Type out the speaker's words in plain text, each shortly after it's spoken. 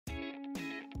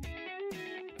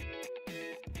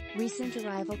Recent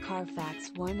arrival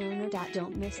CARFAX One-Owner.brbrDon't.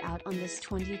 Don't miss out on this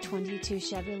 2022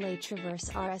 Chevrolet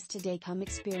Traverse RS today. Come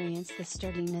experience the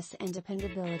sturdiness and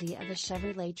dependability of a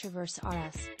Chevrolet Traverse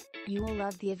RS. You will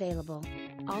love the available.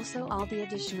 Also all the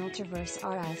additional Traverse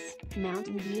RS,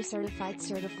 Mountain View Certified,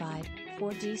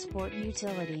 4D Sport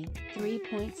Utility,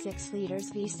 3.6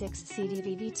 liters V6 SIDI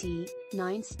VVT,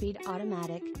 9-speed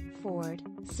automatic, Ford,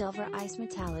 Silver Ice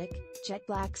Metallic, Jet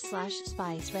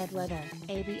Black/Spice Red Leather,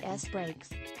 ABS brakes,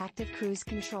 active cruise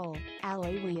control,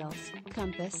 alloy wheels,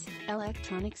 compass,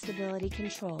 electronic stability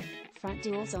control, front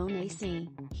dual zone AC,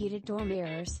 heated door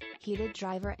mirrors, heated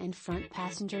driver and front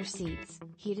passenger seats,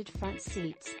 heated front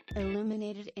seats,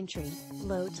 illuminated entry,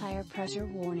 low tire pressure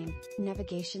warning,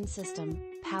 navigation system,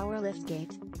 power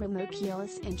liftgate, remote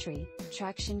keyless entry,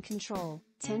 traction control,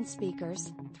 10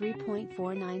 speakers,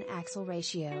 3.49 axle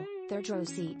ratio, third row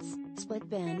seats, split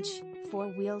bench,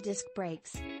 4-wheel disc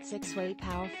brakes, 6-way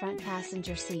power front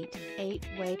passenger seat,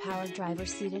 8-way power driver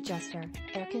seat adjuster,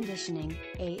 air conditioning,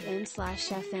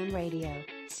 AM/FM radio,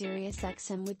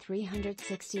 SiriusXM with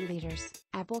 360 liters,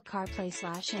 Apple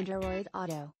CarPlay/Android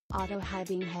Auto, auto high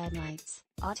beam headlights,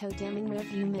 auto dimming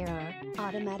rearview mirror,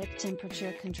 automatic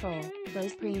temperature control,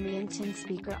 Bose Premium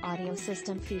 10-speaker audio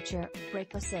system feature,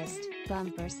 brake assist,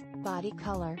 bumpers, body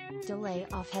color, delay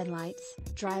off headlights,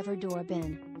 driver door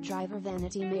bin, driver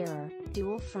vanity mirror,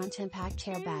 dual front impact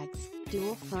airbags,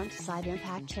 dual front side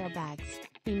impact airbags,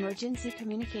 emergency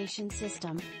communication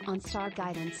system, OnStar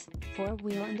Guidance,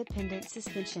 4-wheel independent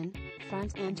suspension,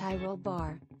 front anti-roll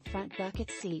bar, front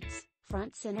bucket seats,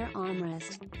 front center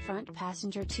armrest, front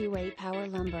passenger 2-way power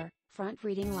lumbar, front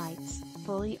reading lights,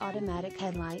 fully automatic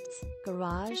headlights,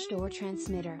 garage door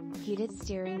transmitter, heated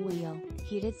steering wheel,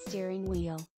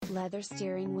 leather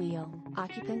steering wheel,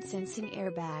 occupant sensing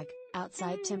airbag,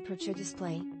 outside temperature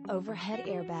display, overhead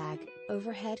airbag,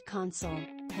 overhead console,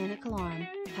 panic alarm,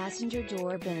 passenger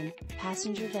door bin,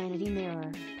 passenger vanity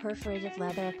mirror, perforated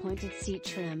leather-appointed seat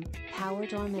trim, power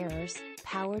door mirrors,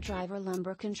 power driver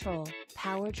lumbar control,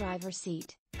 power driver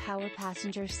seat, power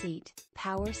passenger seat,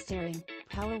 power steering,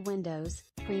 power windows,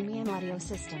 premium audio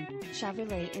system,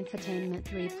 Chevrolet Infotainment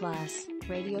 3 Plus,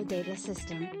 radio data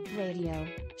system, radio,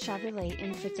 Chevrolet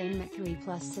Infotainment 3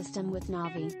 Plus system with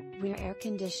Navi, rear air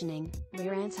conditioning,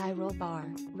 rear anti-roll bar,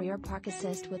 rear park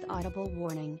assist with Audible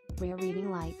Warning, rear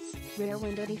reading lights, rear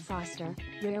window defroster,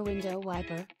 rear window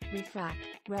wiper, roof rack,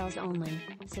 rails only,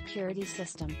 security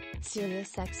system,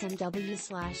 SiriusXM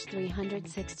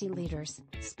W/360 liters,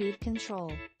 speed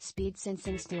control, speed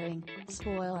sensing steering,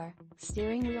 spoiler,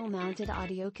 steering wheel mounted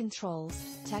audio controls,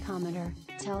 tachometer,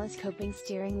 telescoping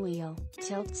steering wheel,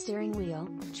 tilt steering wheel,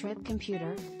 trip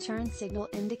computer, turn signal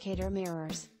indicator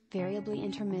mirrors, variably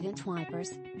intermittent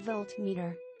wipers,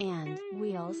 voltmeter, and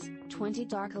wheels, 20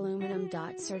 Dark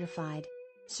Aluminum.brbrCertified.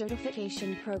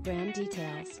 Certification program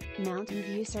details. Mountain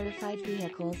View certified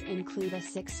vehicles include a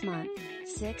 6-month,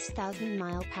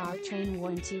 6,000-mile powertrain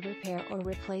warranty, repair or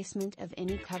replacement of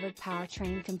any covered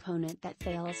powertrain component that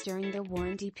fails during the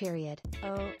warranty period,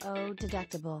 OO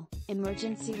deductible,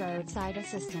 emergency roadside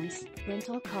assistance,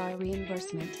 rental car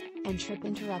reimbursement, and trip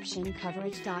interruption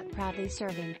coverage. Proudly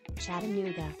serving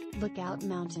Chattanooga, Lookout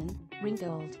Mountain,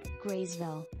 Ringgold,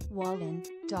 Graysville, Walden,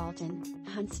 Dalton,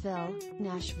 Huntsville,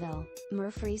 Nashville,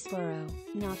 Murfreesboro,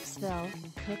 Knoxville,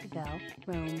 Cookeville,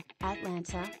 Rome,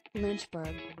 Atlanta,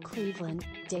 Lynchburg, Cleveland,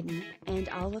 Dayton, and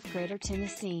all of Greater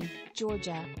Tennessee,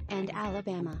 Georgia, and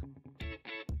Alabama.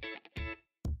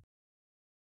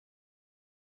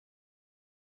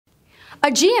 A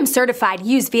GM-certified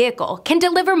used vehicle can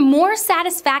deliver more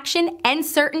satisfaction and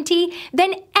certainty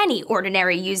than any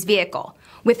ordinary used vehicle.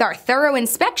 With our thorough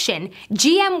inspection,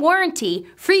 GM warranty,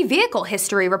 free vehicle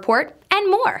history report, and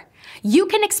more. You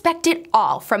can expect it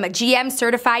all from a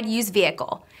GM-certified used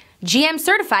vehicle.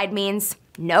 GM-certified means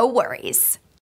no worries.